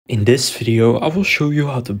In this video, I will show you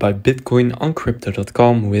how to buy Bitcoin on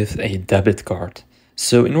crypto.com with a debit card.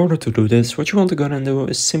 So in order to do this, what you want to go and do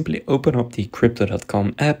is simply open up the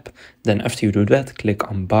crypto.com app. Then after you do that, click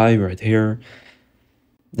on buy right here.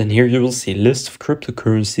 Then here you will see a list of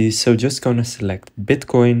cryptocurrencies. So just gonna select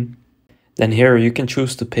Bitcoin. Then here you can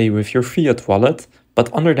choose to pay with your fiat wallet.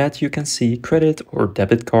 But under that you can see credit or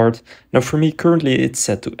debit card. Now for me currently it's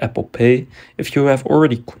set to Apple Pay. If you have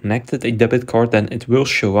already connected a debit card, then it will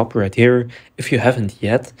show up right here. If you haven't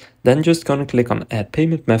yet, then just gonna click on add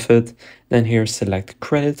payment method. Then here select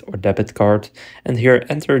credit or debit card, and here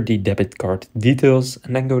enter the debit card details,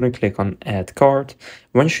 and then gonna click on add card.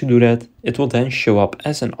 Once you do that, it will then show up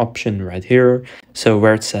as an option right here. So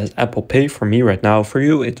where it says Apple Pay for me right now, for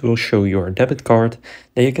you it will show your debit card.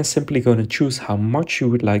 Then you can simply gonna choose how much you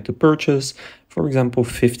would like to purchase, for example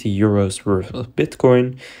 50 euros worth of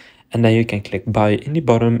Bitcoin, and then you can click buy in the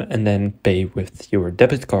bottom and then pay with your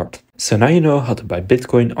debit card. So now you know how to buy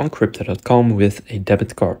Bitcoin on crypto.com with a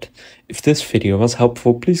debit card. If this video was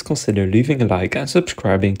helpful, please consider leaving a like and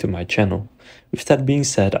subscribing to my channel. With that being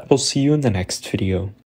said, I will see you in the next video.